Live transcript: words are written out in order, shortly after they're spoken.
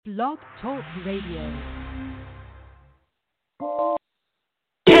Blog Talk Radio.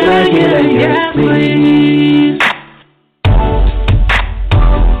 Can I get a yes, please?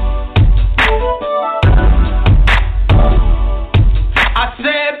 I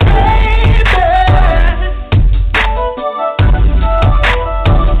said, baby.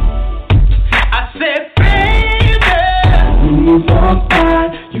 I said, baby. When you walk by,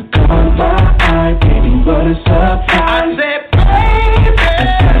 you caught my eye, baby, what is up? I said, baby.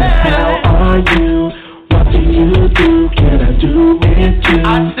 How are you? What do you do? Can I do it too?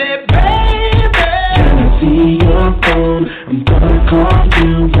 I said, baby. Can I see your phone? I'm gonna call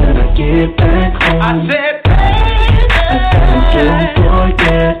you when I get back home. I said, baby. I said, don't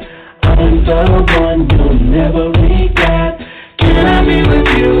forget, I'm the one you'll never regret. Can I be with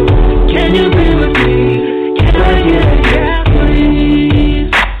you? Can you be with me? Can I get a yes,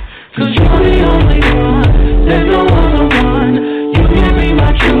 please? 'Cause you're the only one, there's no other one. You can be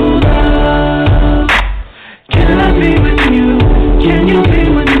my true love. Can I be with you? Can you be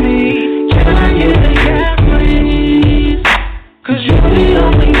with me? Can I get a yes, please? 'Cause you're the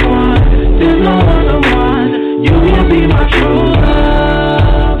only one, there's no other one. You can be my true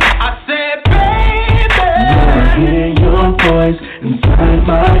love. I said, baby. When I hear your voice inside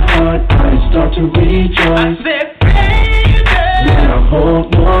my heart, I start to rejoice. I said, baby. When I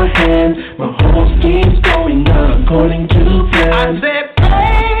hold your hand, my whole scheme's going on according to plan. I said,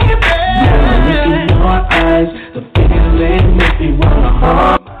 baby. When I look in your eyes, the feeling makes me wanna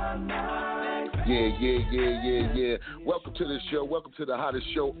harm. Yeah. Welcome to the show. Welcome to the hottest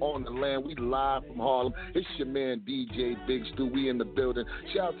show on the land. We live from Harlem. It's your man, DJ Big Stu. We in the building.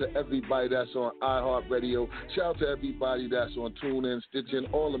 Shout out to everybody that's on iHeartRadio. Shout out to everybody that's on TuneIn, Stitching,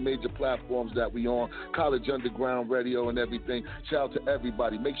 all the major platforms that we on, College Underground Radio and everything. Shout out to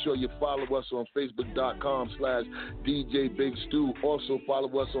everybody. Make sure you follow us on Facebook.com/DJ Big Stu. Also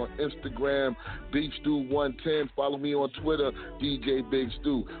follow us on Instagram, Big Stu 110. Follow me on Twitter, DJ Big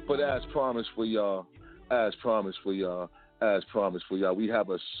Stu. But as promised for y'all, we have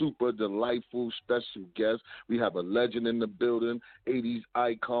a super delightful special guest. We have a legend in the building, 80s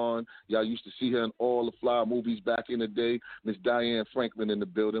icon. Y'all used to see her in all the fly movies back in the day. Miss Diane Franklin in the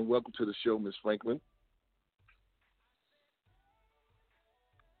building. Welcome to the show, Miss Franklin.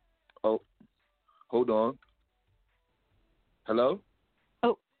 Oh, hold on. Hello?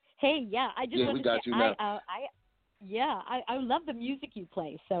 Oh, hey, yeah. I just we wanted to got say, you now. I love the music you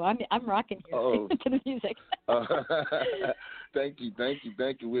play, so I'm rocking here to the music. Thank you.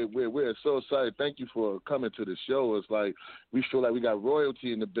 We're so excited. Thank you for coming to the show. It's like we feel like we got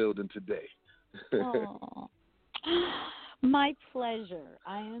royalty in the building today. Oh, my pleasure.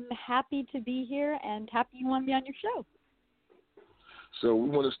 I am happy to be here and happy you want me on your show. So we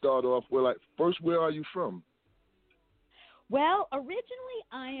want to start off with first, where are you from? Well, originally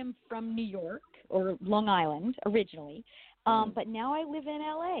I am from New York or Long Island originally, but now I live in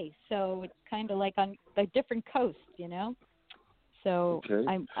L.A., so it's kind of like on a different coast, you know. So okay.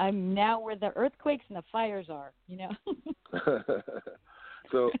 I'm now where the earthquakes and the fires are, you know.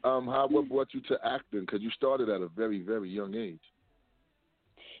 So what brought you to acting? Because you started at a very, very young age.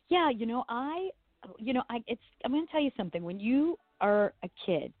 Yeah, I'm going to tell you something. When you are a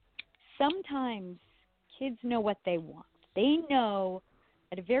kid, sometimes kids know what they want. They know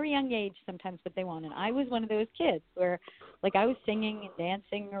at a very young age sometimes what they want. And I was one of those kids where, I was singing and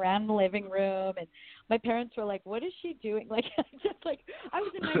dancing around the living room, and my parents were like, what is she doing? I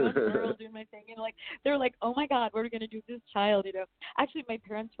was in my own world doing my thing. And, they were like, oh, my God, what are we going to do with this child, you know? Actually, my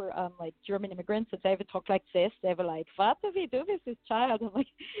parents were, German immigrants, so they ever talk like this. They were like, what do we do with this child? I'm like,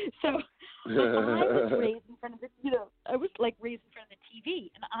 so I was raised in front of raised in front of the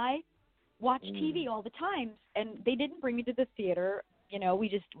TV, and I watch TV all the time, and they didn't bring me to the theater. You know,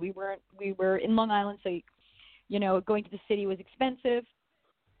 we were in Long Island, so, going to the city was expensive.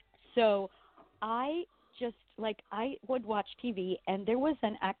 So I just, I would watch TV, and there was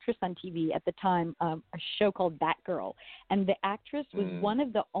an actress on TV at the time, a show called Batgirl, and the actress was one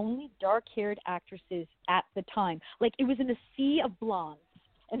of the only dark-haired actresses at the time. It was in a sea of blondes,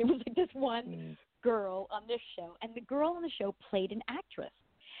 and it was this one girl on this show, and the girl on the show played an actress.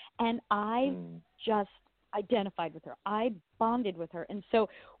 And I just identified with her. I bonded with her. And so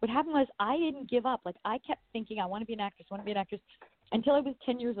what happened was I didn't give up. I kept thinking, I want to be an actress, until I was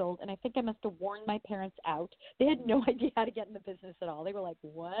 10 years old. And I think I must have worn my parents out. They had no idea how to get in the business at all. They were like,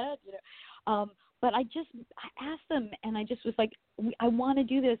 what? But I asked them, and I just was like, I want to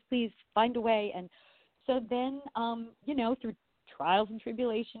do this. Please find a way. And so then, through trials and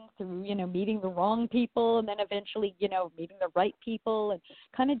tribulations, through, meeting the wrong people, and then eventually, meeting the right people, and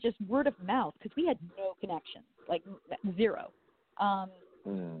kind of just word of mouth, because we had no connections, zero.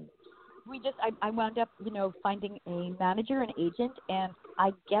 Mm. I wound up, finding a manager, an agent, and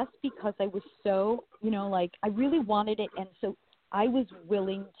I guess because I was so, like I really wanted it, and so I was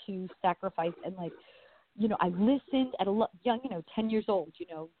willing to sacrifice and like, I listened at a young, 10 years old,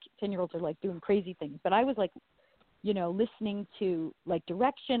 10-year-olds are like doing crazy things, but I was like, listening to like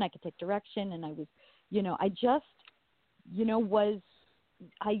direction. I could take direction, and I was, I just,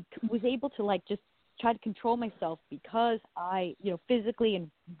 I was able to like just try to control myself because I, physically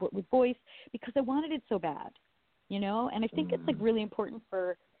and with voice, because I wanted it so bad, and I think it's like really important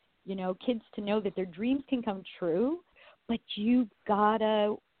for, kids to know that their dreams can come true, but you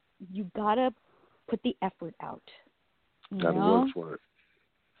gotta put the effort out. Gotta work for it.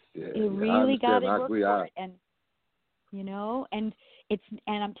 Yeah, you really gotta work agree. for it, and and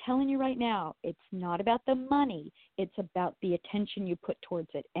I'm telling you right now, it's not about the money. It's about the attention you put towards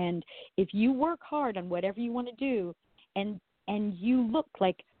it. And if you work hard on whatever you want to do, and you look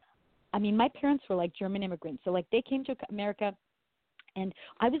like, I mean, my parents were like German immigrants, so like they came to America, and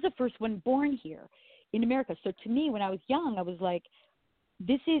I was the first one born here in America. So to me, when I was young, I was like,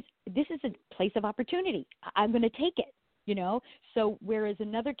 this is a place of opportunity. I'm going to take it. So whereas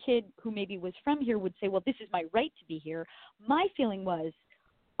another kid who maybe was from here would say, well, this is my right to be here. My feeling was,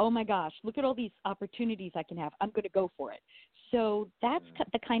 oh my gosh, look at all these opportunities I can have. I'm going to go for it. So that's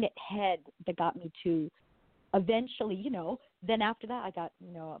the kind of head that got me to eventually, then after that I got,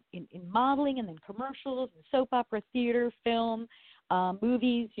 in modeling and then commercials and soap opera, theater, film,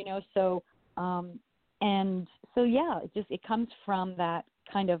 movies, and so, yeah, it comes from that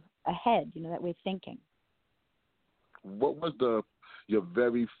kind of a head, that way of thinking. What was your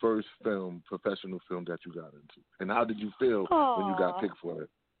very first professional film that you got into? And how did you feel when you got picked for it?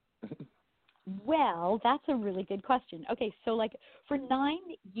 Well, that's a really good question. Okay, so like for 9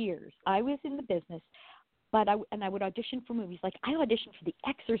 years, I was in the business, but I would audition for movies. Like I auditioned for The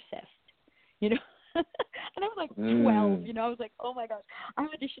Exorcist, and I was like 12, I was like, oh my gosh. I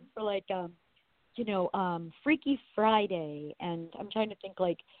auditioned for like, Freaky Friday, and I'm trying to think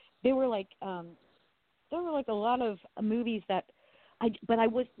like, there were like a lot of movies that I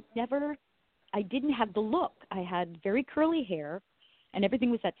didn't have the look. I had very curly hair and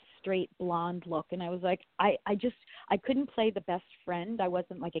everything was that straight blonde look. And I was like, I couldn't play the best friend. I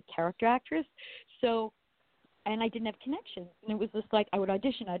wasn't like a character actress. So, and I didn't have connections. And it was just like, I would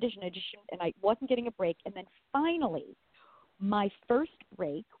audition, and I wasn't getting a break. And then finally, my first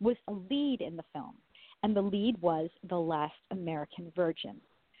break was a lead in the film. And the lead was The Last American Virgin.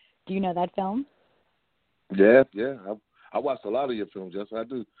 Do you know that film? Yeah. I watched a lot of your films. Yes, I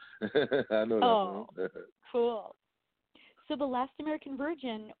do. I know that film. Cool. So The Last American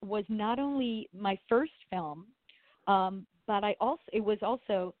Virgin was not only my first film, but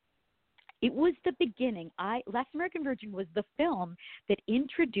it was the beginning. Last American Virgin was the film that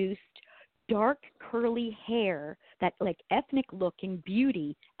introduced dark curly hair, that like ethnic looking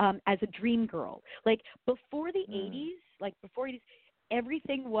beauty, as a dream girl. Like before the 80s,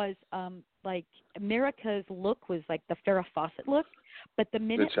 everything was like America's look was like the Farrah Fawcett look, but the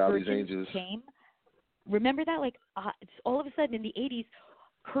minute Virgin came, remember that? Like all of a sudden in the 80s,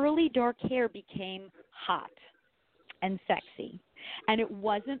 curly dark hair became hot and sexy, and it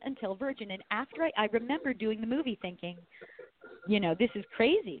wasn't until Virgin. And after I remember doing the movie thinking, this is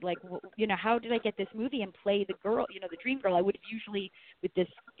crazy. Like, how did I get this movie and play the girl, the dream girl? I would have usually with this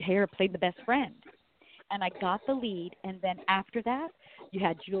hair played the best friend. And I got the lead, and then after that, you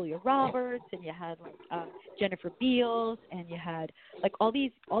had Julia Roberts, and you had like Jennifer Beals, and you had like all of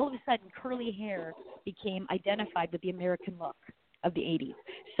a sudden, curly hair became identified with the American look of the 80s.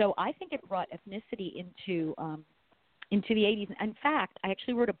 So I think it brought ethnicity into the 80s. In fact, I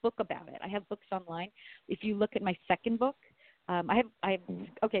actually wrote a book about it. I have books online. If you look at my second book,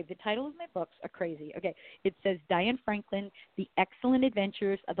 the title of my books are crazy. Okay, it says Diane Franklin, The Excellent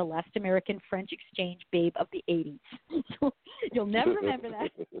Adventures of the Last American French Exchange Babe of the 80s. So you'll never remember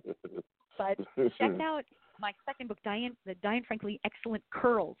that. But check out my second book, the Diane Franklin Excellent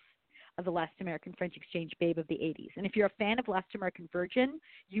Curls of the Last American French Exchange Babe of the 80s. And if you're a fan of Last American Virgin,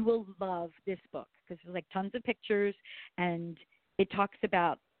 you will love this book because there's like tons of pictures and it talks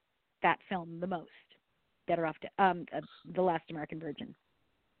about that film the most. Better off The Last American Virgin.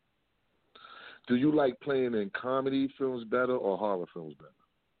 Do you like playing in comedy films better or horror films better?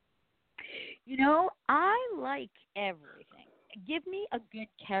 I like everything. Give me a good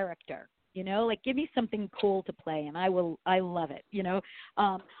character, like give me something cool to play and I love it,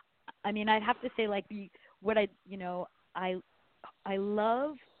 I mean, I'd have to say like I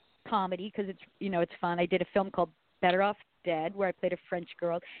love comedy because it's fun. I did a film called Better Off Dead, where I played a French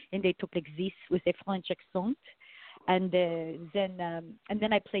girl, and they took l'existe with a French accent. And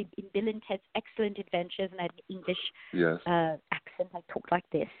then I played in Bill and Ted's Excellent Adventures, and I had an English accent. I talked like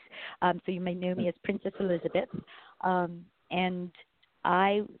this, so you may know me as Princess Elizabeth. And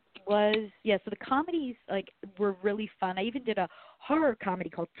I was so the comedies were really fun. I even did a horror comedy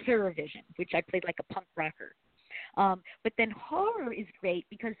called Terror Vision, which I played like a punk rocker. But then horror is great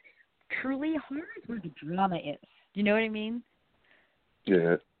because truly horror is where the drama is. You know what I mean?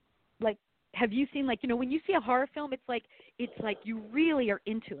 Yeah. Like, have you seen when you see a horror film, it's like you really are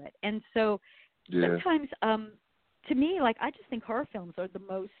into it. And so sometimes, to me, I just think horror films are the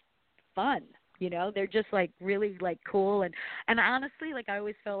most fun. They're just really cool. And honestly, I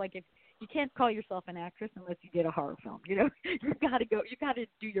always felt like if you can't call yourself an actress unless you did a horror film, you got to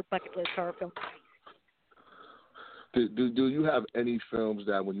do your bucket list horror film. Do you have any films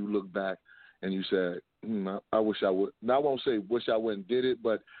that when you look back and you said, I wish I would, now I won't say wish I wouldn't did it,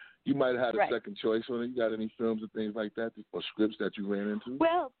 but you might have had a second choice on it. You got any films and things like that or scripts that you ran into?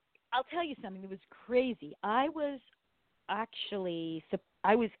 Well, I'll tell you something. It was crazy. It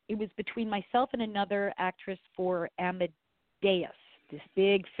was between myself and another actress for Amadeus, this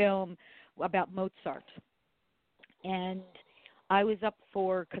big film about Mozart. And I was up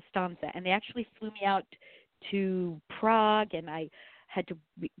for Costanza, and they actually flew me out to Prague, and I had to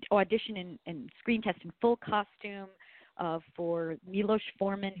audition and screen test in full costume for Milos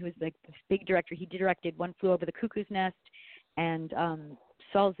Forman, who is this big director. He directed One Flew Over the Cuckoo's Nest, and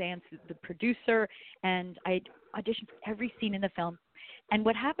Saul Zaentz, the producer, and I auditioned for every scene in the film. And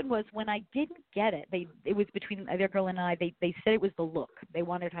what happened was when I didn't get it, it was between the other girl and I, they said it was the look. They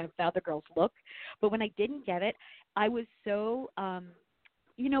wanted to have the other girl's look. But when I didn't get it, I was so,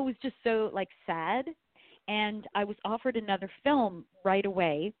 it was just so, sad. And I was offered another film right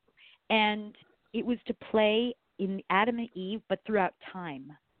away. And it was to play in Adam and Eve, but throughout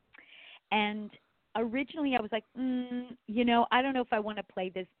time. And originally I was like, I don't know if I want to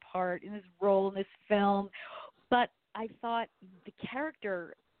play this part in this role in this film. But I thought the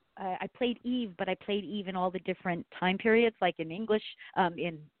character, I played Eve, but I played Eve in all the different time periods, like in English,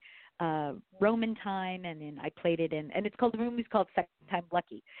 in Roman time, and I played it in, and the movie's called Second Time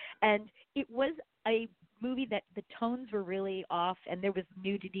Lucky. And it was a movie that the tones were really off, and there was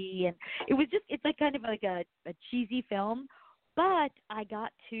nudity, and it's kind of like a cheesy film, but I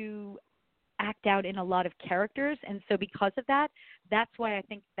got to act out in a lot of characters, and so because of that, that's why I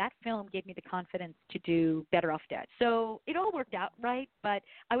think that film gave me the confidence to do Better Off Dead. So it all worked out right, but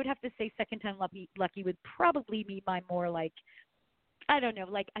I would have to say Second Time Lucky would probably be my more I don't know,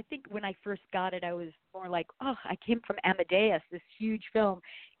 I think when I first got it, I was more I came from Amadeus, this huge film,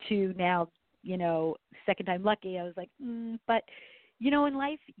 to now, Second Time Lucky. I was like, but, in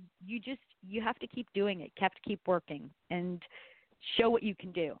life, you have to keep doing it. You have to keep working and show what you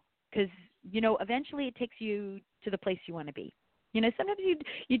can do. Because, eventually it takes you to the place you want to be. Sometimes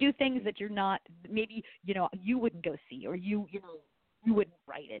you do things that you're not, maybe, you wouldn't go see, or you wouldn't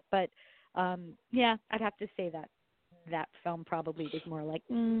write it. But, I'd have to say that film probably was more I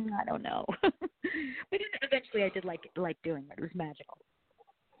don't know. But eventually I did like doing it. It was magical.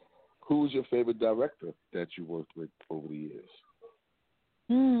 Who was your favorite director that you worked with over the years?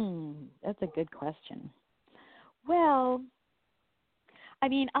 That's a good question. Well, I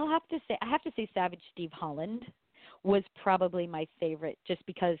mean, I have to say Savage Steve Holland was probably my favorite, just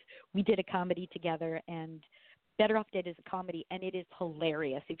because we did a comedy together, and Better Off Dead is a comedy, and it is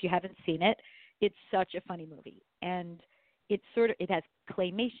hilarious. If you haven't seen it, it's such a funny movie, and it has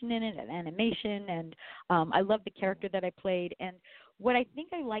claymation in it and animation, and I love the character that I played. And what I think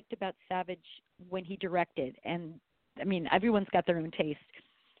I liked about Savage when he directed, and I mean, everyone's got their own taste,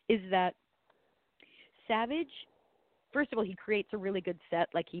 is that Savage, first of all, he creates a really good set.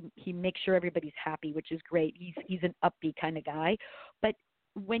 He makes sure everybody's happy, which is great. He's an upbeat kind of guy. But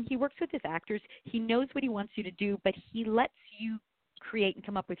when he works with his actors, he knows what he wants you to do, but he lets you create and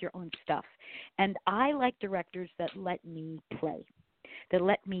come up with your own stuff. And I like directors that let me play, that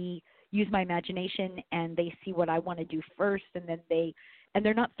let me use my imagination, and they see what I want to do first, and then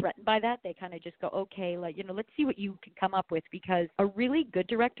they're not threatened by that. They kind of just go, okay, let's see what you can come up with, because a really good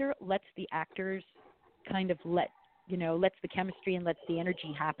director lets the actors kind of lets the chemistry and lets the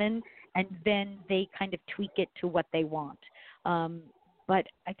energy happen, and then they kind of tweak it to what they want. But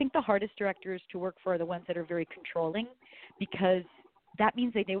I think the hardest directors to work for are the ones that are very controlling, because that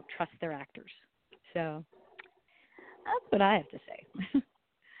means they don't trust their actors. So that's what I have to say.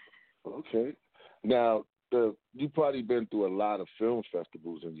 Okay. Now, you've probably been through a lot of film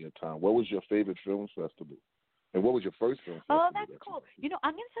festivals in your time. What was your favorite film festival? And what was your first film festival? Oh, that's cool. I'm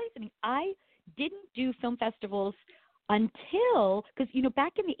going to tell you something. I didn't do film festivals until, because,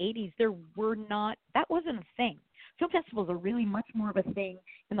 back in the 80s, that wasn't a thing. film festivals are really much more of a thing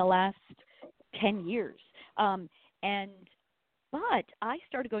in the last 10 years. But I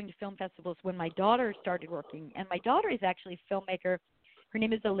started going to film festivals when my daughter started working, and my daughter is actually a filmmaker. Her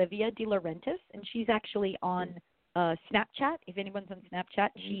name is Olivia De Laurentiis, and she's actually on Snapchat. If anyone's on Snapchat,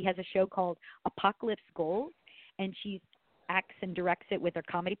 she has a show called Apocalypse Goals, and she acts and directs it with her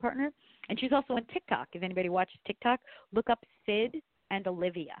comedy partner. And she's also on TikTok. If anybody watches TikTok, look up Sid and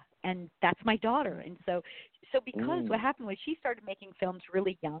Olivia, and that's my daughter. And so because what happened was she started making films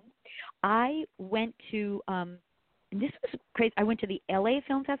really young. I went to and this was crazy. I went to the LA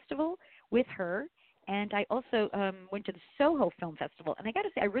Film Festival with her, and I also went to the Soho Film Festival. And I got to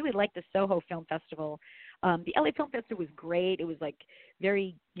say, I really liked the Soho Film Festival. The LA Film Festival was great. It was like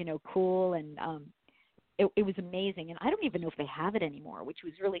very, cool, and it was amazing. And I don't even know if they have it anymore, which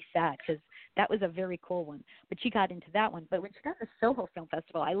was really sad because that was a very cool one. But she got into that one. But when she got to the Soho Film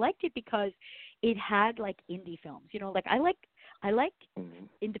Festival, I liked it because it had like indie films. Like I like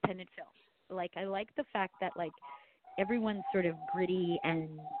independent films. Like I like the fact that like everyone's sort of gritty and,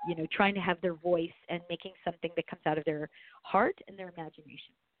 trying to have their voice and making something that comes out of their heart and their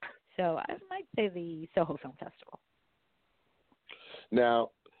imagination. So I might say the Soho Film Festival.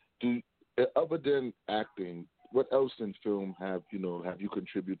 Now, other than acting, what else in film have you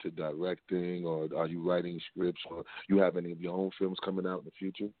contributed to directing, or are you writing scripts, or you have any of your own films coming out in the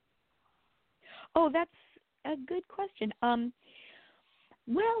future? Oh, that's a good question.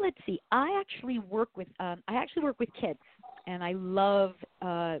 Well, let's see. I actually work with kids, and I love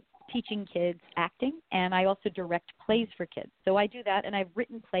teaching kids acting, and I also direct plays for kids. So I do that, and I've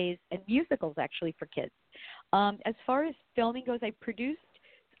written plays and musicals actually for kids. As far as filming goes, I produced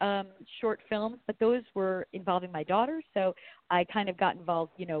short films, but those were involving my daughter, so I kind of got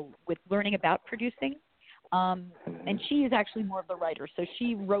involved, with learning about producing. And she is actually more of the writer, so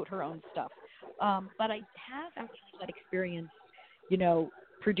she wrote her own stuff. But I have actually had experience,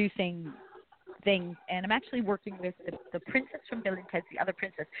 producing things, and I'm actually working with the princess from Bill and Ted's The Other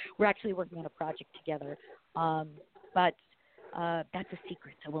Princess. We're actually working on a project together, but that's a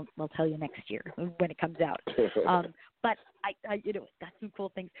secret, so we'll tell you next year when it comes out. But I that's some cool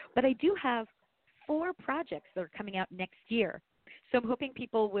things. But I do have 4 projects that are coming out next year. So I'm hoping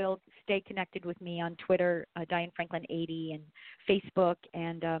people will stay connected with me on Twitter, Diane Franklin 80, and Facebook,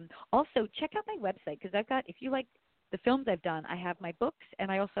 and also check out my website because I've got, if you like the films I've done, I have my books, and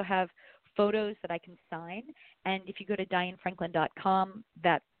I also have photos that I can sign. And if you go to DianeFranklin.com,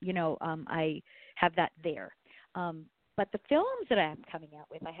 that I have that there. But the films that I'm coming out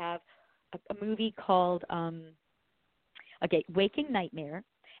with, I have a movie called Waking Nightmare,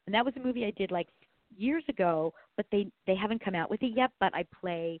 and that was a movie I did like years ago, but they haven't come out with it yet. But I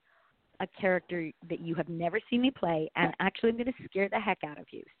play a character that you have never seen me play, and actually I'm going to scare the heck out of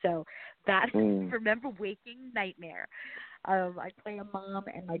you. So that remember Waking Nightmare. I play a mom,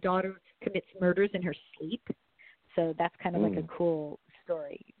 and my daughter commits murders in her sleep. So that's kind of like a cool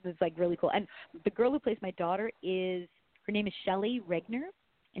story. It's like really cool. And the girl who plays my daughter her name is Shelley Regner,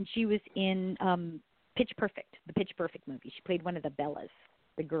 and she was in Pitch Perfect, the Pitch Perfect movie. She played one of the Bellas,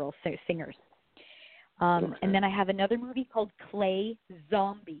 the girl singers. And then I have another movie called Clay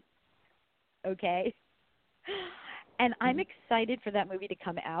Zombie. Okay? And I'm excited for that movie to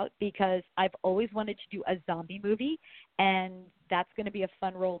come out because I've always wanted to do a zombie movie, and that's going to be a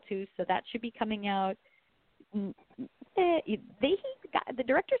fun role too. So that should be coming out. The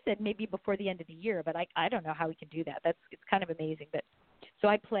director said maybe before the end of the year, but I don't know how we can do that. It's kind of amazing. But so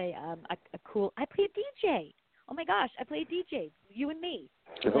I play I play a DJ. Oh my gosh, I play a DJ. You and me.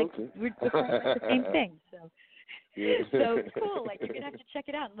 Like we're playing like the same thing. So it's cool. Like you're gonna have to check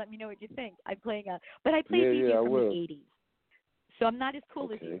it out and let me know what you think. I play a DJ from the '80s. So I'm not as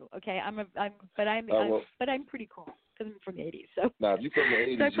cool as you. Okay, but I'm pretty cool because I'm from the '80s. So now, if you're from the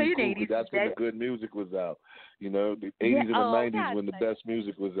 '80s, so you're cool, 'cause that's when the good music was out. The '80s and the '90s when the best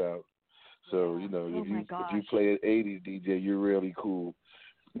music was out. So if you play an '80s DJ, you're really cool.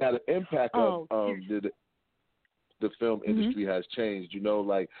 Now the impact of the film industry has changed,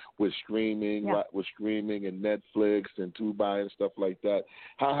 like with streaming, and Netflix and Tubi and stuff like that.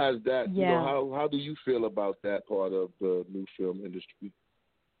 How has that, how do you feel about that part of the new film industry?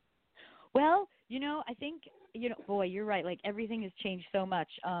 Well, I think, boy, you're right. Like everything has changed so much.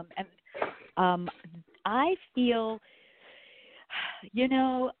 And I feel,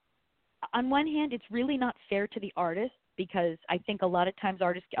 on one hand, it's really not fair to the artists because I think a lot of times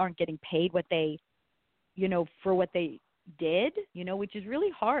artists aren't getting paid what they for what they did, which is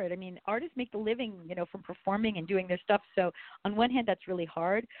really hard. I mean, artists make the living, from performing and doing their stuff. So on one hand, that's really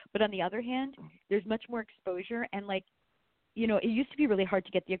hard. But on the other hand, there's much more exposure. And like, it used to be really hard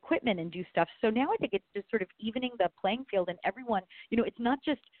to get the equipment and do stuff. So now I think it's just sort of evening the playing field, and everyone, it's not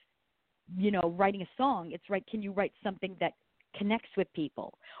just, writing a song. It's right. Can you write something that connects with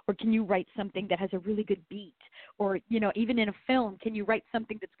people, or can you write something that has a really good beat, or, even in a film, can you write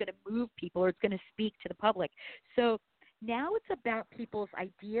something that's going to move people or it's going to speak to the public? So now it's about people's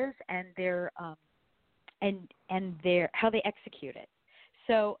ideas and their, and their, how they execute it.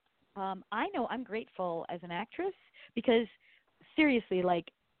 So I know I'm grateful as an actress because seriously,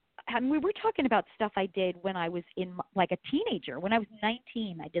 we were talking about stuff I did when I was like a teenager. When I was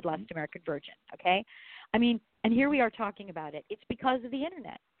 19, I did Last American Virgin. Okay, I mean, and here we are talking about it. It's because of the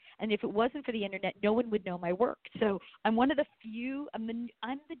internet. And if it wasn't for the internet, no one would know my work. So I'm one of the few. I'm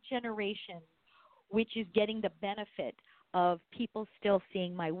the generation which is getting the benefit of people still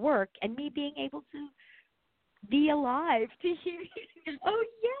seeing my work and me being able to be alive to hear, oh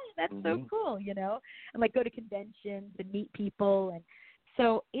yeah, that's so cool, and go to conventions and meet people, and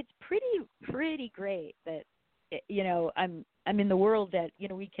so it's pretty great that I'm in the world that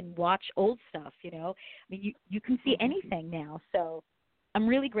we can watch old stuff. I mean, you can see anything now, so I'm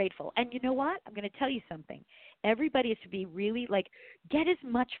really grateful. And you know what? I'm going to tell you something. Everybody is to be really get as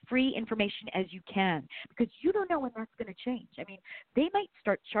much free information as you can, because you don't know when that's going to change. I mean, they might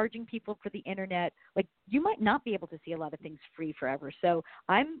start charging people for the internet. You might not be able to see a lot of things free forever. So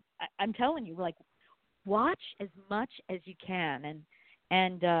I'm telling you, watch as much as you can,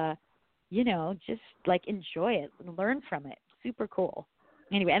 and just enjoy it and learn from it. Super cool.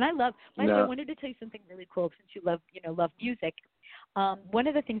 Anyway, and I wanted to tell you something really cool since you love music. One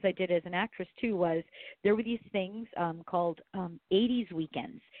of the things I did as an actress too was there were these things called 80s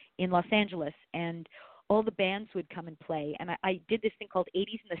weekends in Los Angeles, and all the bands would come and play. And I did this thing called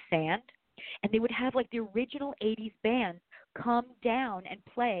 80s in the Sand, and they would have the original 80s bands come down and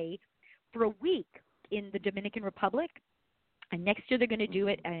play for a week in the Dominican Republic. And next year they're going to do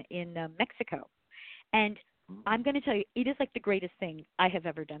it in Mexico. And I'm going to tell you, it is the greatest thing I have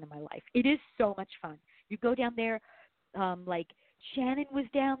ever done in my life. It is so much fun. You go down there, Shannon was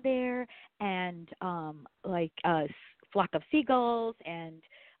down there, and Flock of Seagulls, and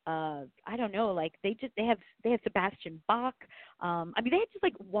I don't know, they have Sebastian Bach. I mean, they had just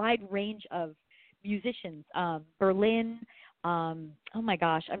wide range of musicians. Berlin. Oh my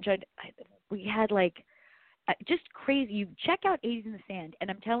gosh, we had just crazy. You check out 80s in the Sand, and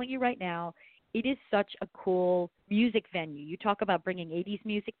I'm telling you right now, it is such a cool music venue. You talk about bringing 80s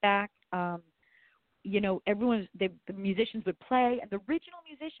music back. The musicians would play, and the original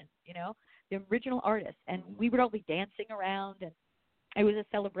musicians, the original artists, and we would all be dancing around, and it was a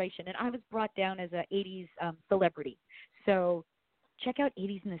celebration. And I was brought down as a 80s celebrity. So check out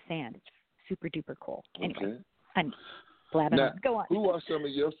 80s in the Sand. It's super duper cool. Anyway, okay. I'm blabbing on. Go on. Who are some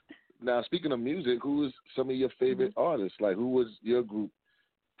of your Now, speaking of music, who is some of your favorite artists? Who was your group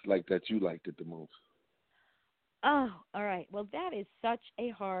that you liked it the most? Oh, all right. Well, that is such a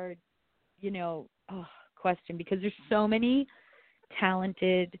hard, question, because there's so many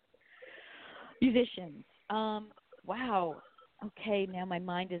talented musicians. Wow. Okay, now my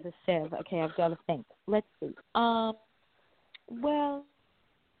mind is a sieve. Okay, I've got to think. Let's see. Well,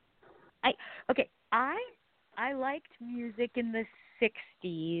 I liked music in the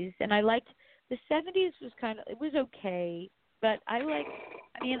 60s, and I liked the 70s. It was okay, but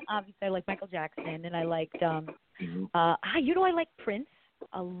obviously I like Michael Jackson, and I liked I like Prince.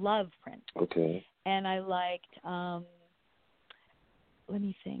 I love Prince. Okay. And I liked let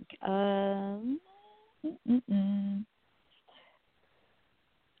me think.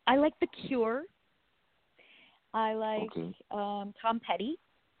 I like The Cure. I like Tom Petty.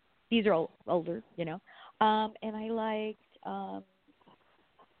 These are all older, and I liked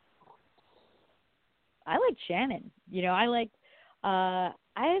Shannon. I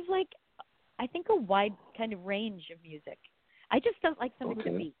have I think a wide kind of range of music. I just don't like something with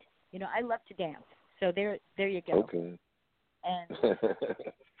a beat. I love to dance. So there you go. Okay. And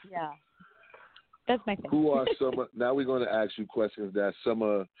yeah, that's my thing. Who are now we're going to ask you questions that some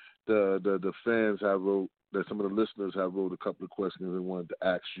of the fans have wrote, that some of the listeners have wrote a couple of questions and wanted to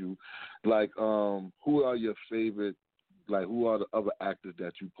ask you. Who are your favorite, who are the other actors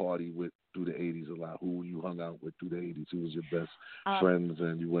that you party with through the 80s a lot? Who you hung out with through the 80s? Who was your best friends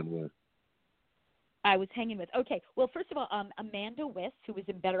and you went with? I was hanging with. Okay, well, first of all, Amanda Wiss, who was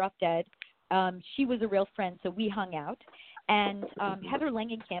in Better Off Dead, she was a real friend, so we hung out. And Heather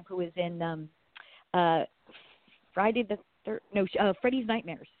Langenkamp, who was in Freddy's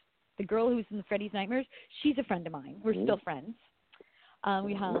Nightmares. The girl who was in the Freddy's Nightmares, she's a friend of mine. We're still friends.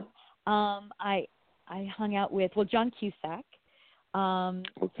 We hung. I hung out with John Cusack,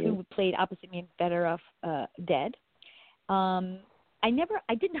 who played opposite me in Better Off Dead, I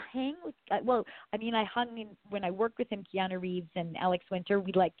didn't hang with, well, I mean, I hung in, when I worked with him, Keanu Reeves and Alex Winter,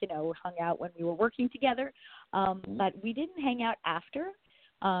 we hung out when we were working together. But we didn't hang out after.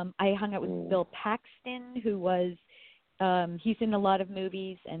 I hung out with Bill Paxton, who was, he's in a lot of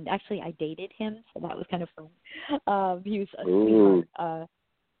movies, and actually I dated him, so that was kind of fun. He was a sweetheart.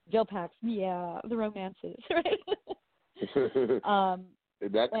 Bill Paxton, yeah, the romances, right?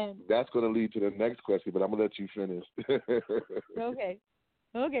 That's going to lead to the next question, but I'm going to let you finish. Okay,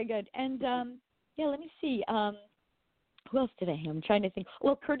 good. And let me see. Who else did I hang? I'm trying to think.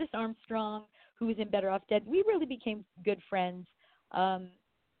 Well, Curtis Armstrong, who was in Better Off Dead. We really became good friends. I'm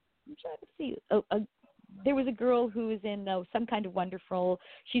trying to see. There was a girl who was in Some Kind of Wonderful.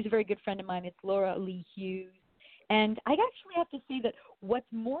 She's a very good friend of mine. It's Laura Lee Hughes. And I actually have to say that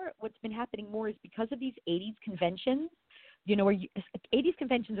what's been happening more is because of these 80s conventions, where 80s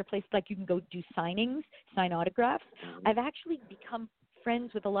conventions are places like you can go do signings, sign autographs. I've actually become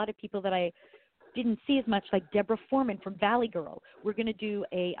friends with a lot of people that I didn't see as much, like Deborah Foreman from Valley Girl. We're going to do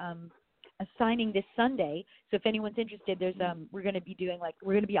a signing this Sunday. So if anyone's interested, we're going to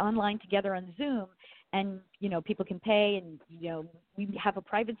be online together on Zoom, and people can pay, and we have a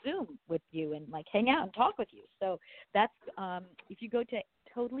private Zoom with you and hang out and talk with you. So that's if you go to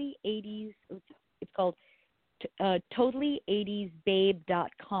Totally 80s, it's called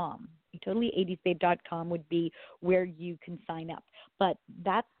totally80sbabe.com. Totally80sbabe.com would be where you can sign up. But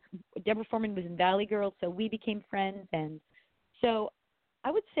that's Deborah Foreman was in Valley Girl, so we became friends, and so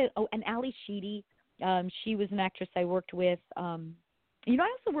I would say, and Ali Sheedy, she was an actress I worked with. I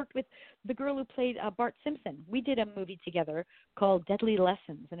also worked with the girl who played Bart Simpson. We did a movie together called Deadly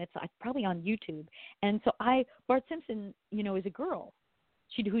Lessons, and it's probably on YouTube. And so Bart Simpson, is a girl,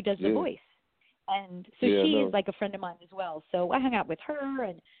 who does the voice. And so she is like a friend of mine as well. So I hung out with her,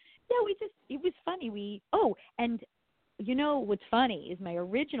 and it was funny. And what's funny is my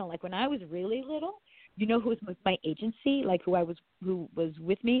original, like when I was really little, who was with my agency, like who was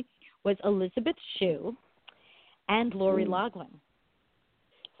with me, was Elizabeth Shue and Lori Loughlin.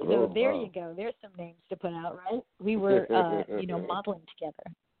 So there you go. There's some names to put out, right? We were, modeling together.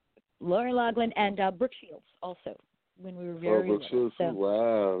 Lori Loughlin and Brooke Shields also when we were very Brooke little. Shields, So,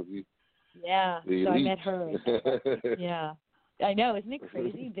 wow. Yeah, so I met her. Yeah, I know. Isn't it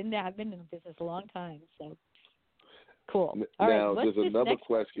crazy? I've been in the business a long time, so cool. All now, right, there's another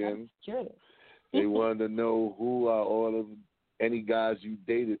question. Sure. They wanted to know who are any guys you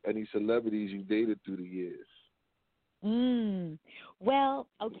dated, any celebrities you dated through the years. Well,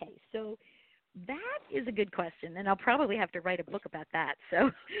 okay, so that is a good question, and I'll probably have to write a book about that.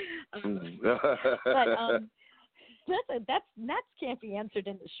 So, but that can't be answered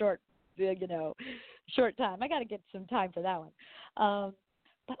in the short time. I got to get some time for that one.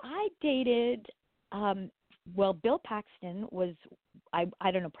 But I dated, Bill Paxton was,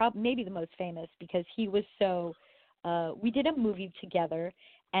 I don't know, probably maybe the most famous because he was so. We did a movie together,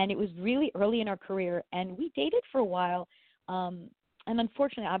 and it was really early in our career, and we dated for a while. And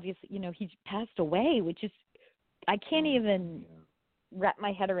unfortunately, obviously, he's passed away, which is, I can't even wrap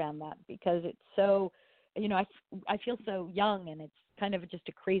my head around that because it's so, I feel so young, and it's kind of just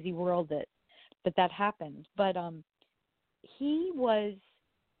a crazy world that happened. But we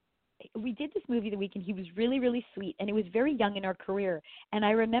did this movie the weekend. He was really, really sweet, and it was very young in our career. And I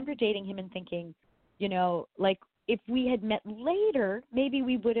remember dating him and thinking, if we had met later, maybe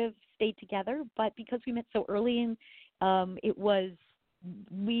we would have stayed together. But because we met so early, and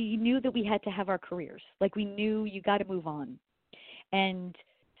we knew that we had to have our careers. Like we knew you got to move on, and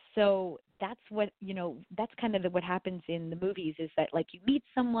so that's what that's kind of what happens in the movies is that like you meet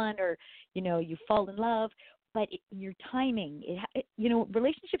someone or you fall in love, but your timing,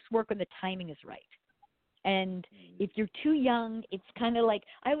 relationships work when the timing is right. And if you're too young, it's kind of like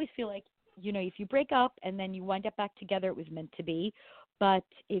I always feel like if you break up and then you wind up back together, it was meant to be. But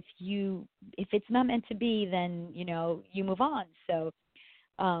if it's not meant to be, then you move on. So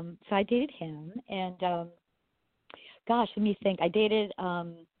I dated him, and gosh, let me think. I dated what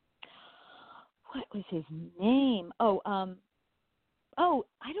was his name? I don't know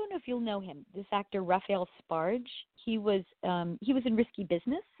if you'll know him. This actor Raphael Sparge. He was in Risky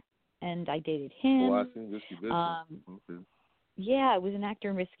Business, and I dated him. Oh, I've seen Risky Business. Okay. Yeah, I was an actor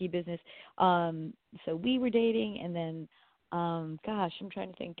in Risky Business. So we were dating, and then, gosh, I'm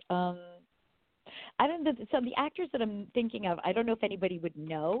trying to think. I don't know. So the actors that I'm thinking of, I don't know if anybody would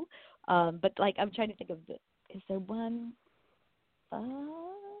know, but like I'm trying to think of. Is there one?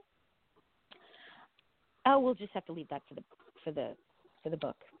 We'll just have to leave that for the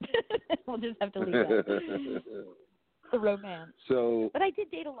book. We'll just have to leave that. the romance. So, but I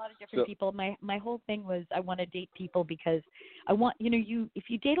did date a lot of different people. My whole thing was I want to date people because I want, if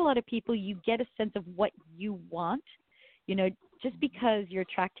you date a lot of people, you get a sense of what you want. Just because you're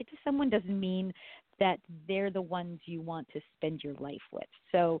attracted to someone doesn't mean that they're the ones you want to spend your life with.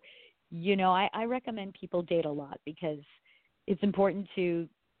 So, I recommend people date a lot because it's important to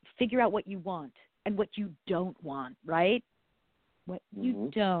figure out what you want and what you don't want, right? What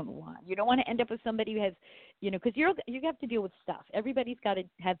you don't want. You don't want to end up with somebody who has, because you have to deal with stuff. Everybody's got to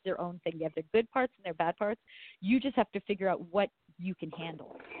have their own thing. They have their good parts and their bad parts. You just have to figure out what you can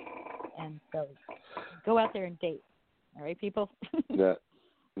handle. And so go out there and date. All right, people?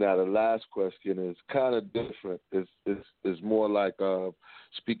 Now, the last question is kind of different. It's more like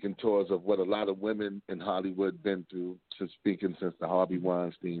speaking towards of what a lot of women in Hollywood been through since the Harvey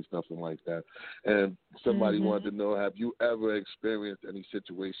Weinstein stuff and like that. And somebody wanted to know, have you ever experienced any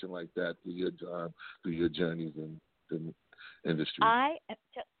situation like that through your journeys in the industry?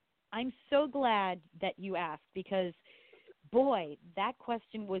 I'm so glad that you asked because, boy, that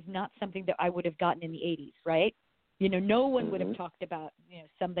question was not something that I would have gotten in the 80s, right? No one would have talked about,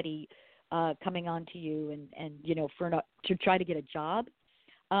 somebody coming on to you and to try to get a job.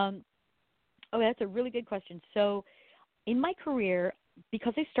 That's a really good question. So in my career,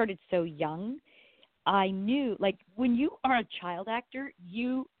 because I started so young, I knew, like, when you are a child actor,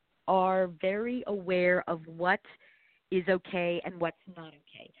 you are very aware of what is okay and what's not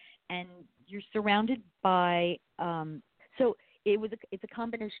okay. And you're surrounded by, so it's a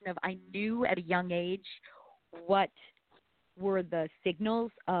combination of, I knew at a young age what were the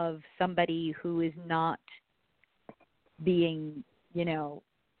signals of somebody who is not being,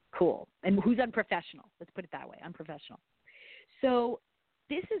 cool and who's unprofessional. Let's put it that way, unprofessional. So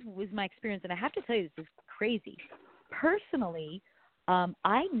was my experience, and I have to tell you, this is crazy. Personally,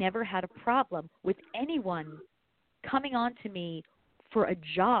 I never had a problem with anyone coming on to me for a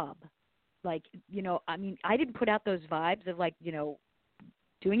job. Like, I didn't put out those vibes of like,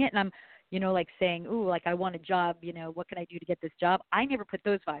 doing it, and I'm, like saying, ooh, like I want a job, what can I do to get this job? I never put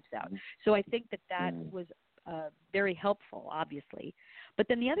those vibes out. So I think that was very helpful, obviously. But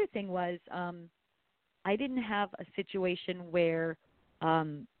then the other thing was I didn't have a situation where,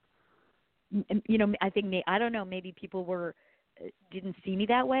 I think, I don't know, maybe people didn't see me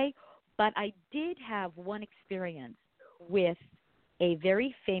that way, but I did have one experience with a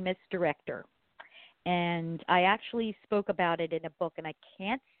very famous director. And I actually spoke about it in a book, and I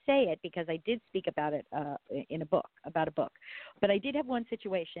can't say it because I did speak about it in a book, about a book. But I did have one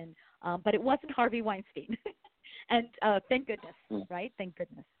situation, but it wasn't Harvey Weinstein. And thank goodness, right? Thank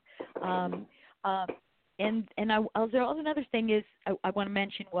goodness. And another thing is I want to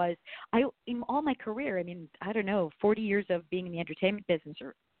mention was in all my career, I don't know, 40 years of being in the entertainment business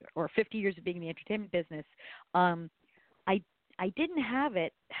or 50 years of being in the entertainment business, I didn't have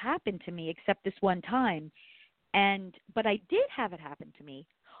it happen to me except this one time, but I did have it happen to me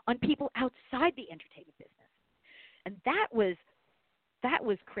on people outside the entertainment business, and that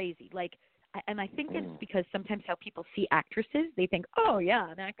was crazy. Like, and I think it's because sometimes how people see actresses, they think, oh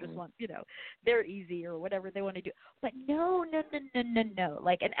yeah, an actress wants, they're easy or whatever they want to do, but no.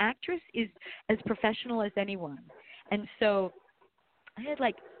 Like, an actress is as professional as anyone, and so I had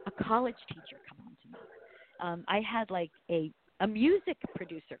like a college teacher come on to me. I had like a music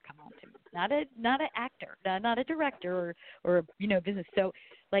producer come on to me, not an actor, not a director or business. So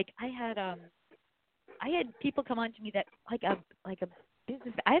like I had people come on to me that like a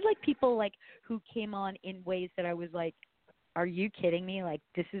business. I had like people like who came on in ways that I was like, are you kidding me? Like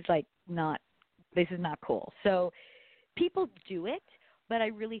this is not cool. So people do it, but I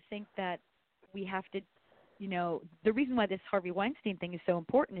really think that we have to, the reason why this Harvey Weinstein thing is so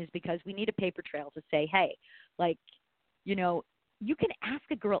important is because we need a paper trail to say, hey, like, you can ask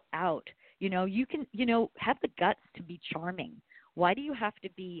a girl out, you can, have the guts to be charming. Why do you have to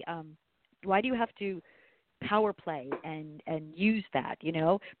be, why do you have to power play and use that,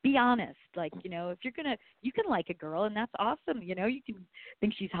 be honest. Like, if you can like a girl and that's awesome. You can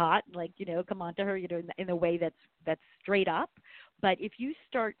think she's hot, like, come on to her, in a way that's straight up. But if you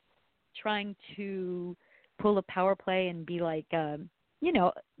start trying to pull a power play and be like,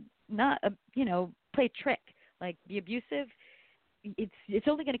 not, play a trick, like be abusive, it's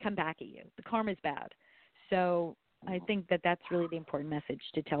only going to come back at you. The karma is bad. So I think that that's really the important message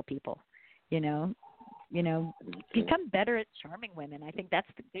to tell people, become better at charming women. I think that's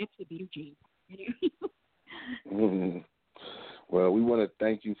the beauty. Well, we want to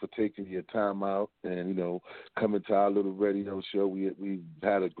thank you for taking your time out and, you know, coming to our little radio show. We've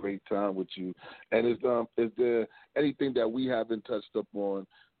had a great time with you. And is there anything that we haven't touched up on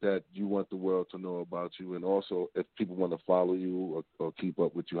that you want the world to know about you? And also, if people want to follow you or keep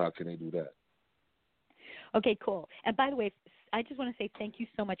up with you, how can they do that? Okay, cool. And by the way, I just want to say thank you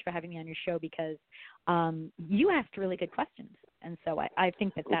so much for having me on your show because you asked really good questions. And so I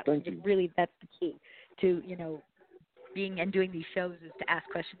think that's the key to, you know, being and doing these shows is to ask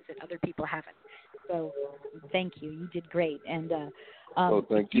questions that other people haven't. So thank you. You did great. And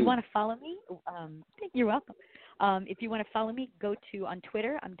if you want to follow me, you're welcome. If you want to follow me, go to on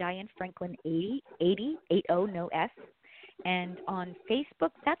Twitter. I'm Diane Franklin 80, no S. And on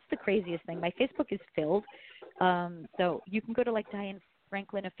Facebook, that's the craziest thing. My Facebook is filled. So you can go to like Diane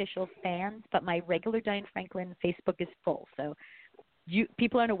Franklin official fans, but my regular Diane Franklin Facebook is full. So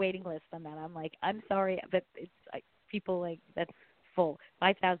people are on a waiting list on that. I'm like, I'm sorry, but it's like people like that's full.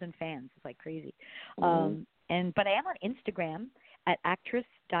 5,000 fans. It's like crazy. Mm-hmm. But I am on Instagram at actress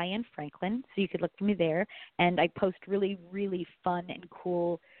Diane Franklin, so you could look for me there. And I post really, really fun and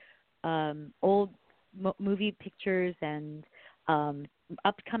cool old movie pictures and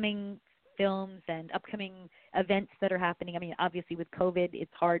upcoming films and upcoming events that are happening. I mean, obviously with COVID,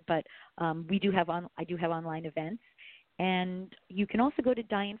 it's hard, but I do have online events. And you can also go to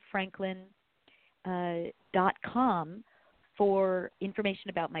DianeFranklin.com for information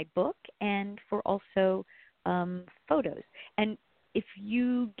about my book and for also photos. And if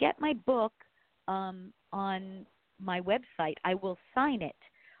you get my book on my website, I will sign it.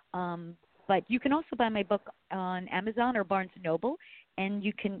 But you can also buy my book on Amazon or Barnes & Noble, and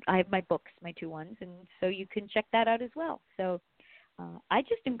I have my books, my two ones, and so you can check that out as well. So I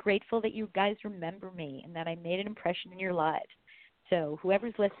just am grateful that you guys remember me and that I made an impression in your lives. So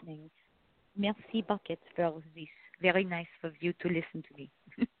whoever's listening, merci buckets for this. Very nice of you to listen to me.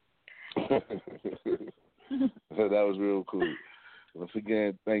 That was real cool. Once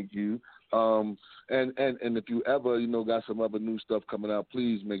again, thank you. And if you ever, you know, got some other new stuff coming out,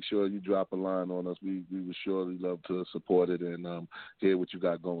 please make sure you drop a line on us. We would surely love to support it and hear what you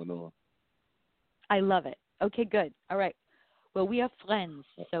got going on. I love it. Okay, good. All right. Well, we are friends,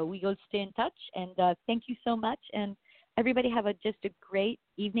 so we will stay in touch. And thank you so much. And everybody have just a great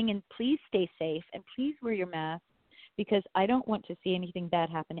evening. And please stay safe. And please wear your mask because I don't want to see anything bad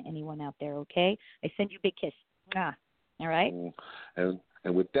happen to anyone out there, okay? I send you a big kiss. Mwah. All right? And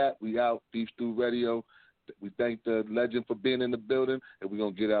with that, we out. Beef Stew Radio. We thank the legend for being in the building, and we're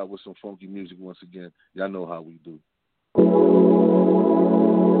going to get out with some funky music once again. Y'all know how we do.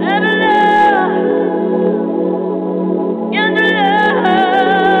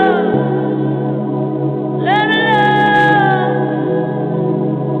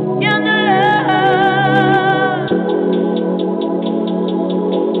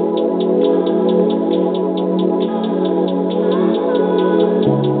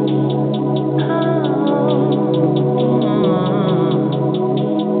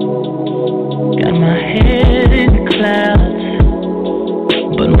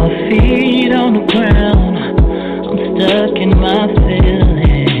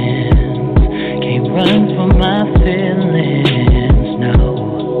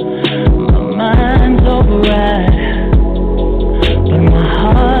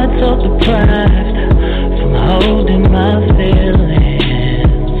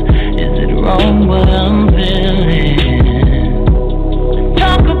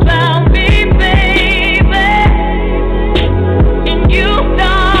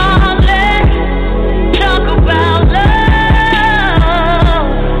 Talk about love.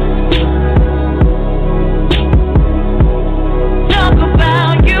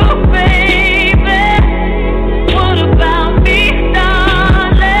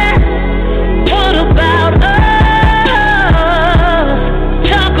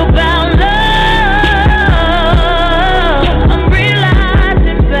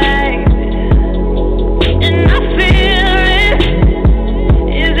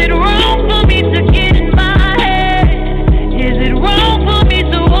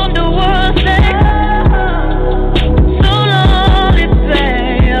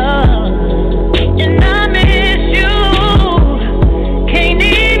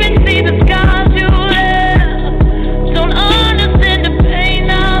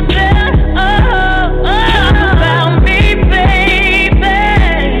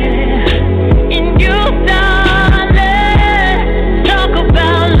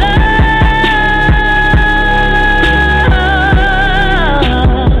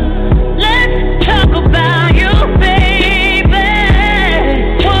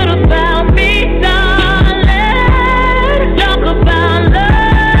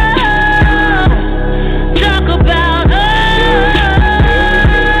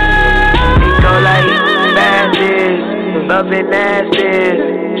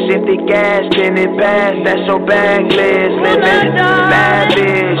 Hit the gas, then it pass, that's your backlist. Living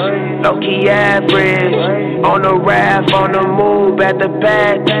lavish, low-key average. On the raft, on the move, at the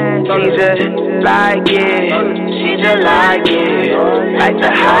back. She just like it, she just like it. Like the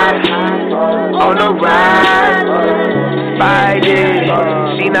high, on the ride. Fight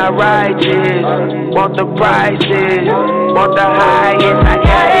it, she not righteous. Want the prices, want the highest. I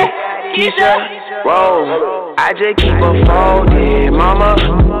got it, Keisha, roll. I just keep her folded, mama,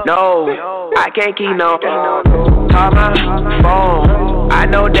 no, I can't keep no. Call my phone, I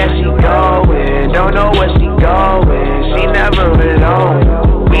know that she going, don't know where she going. She never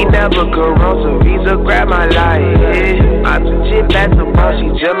alone, we never corrode, so Visa grab my life. My shit back the ball, she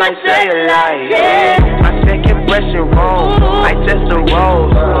just might say a lie. My second impression wrong, I test the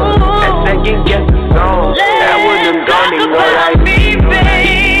roles. That second guess the song, that wouldn't gone me like me,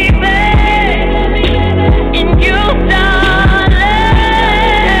 babe.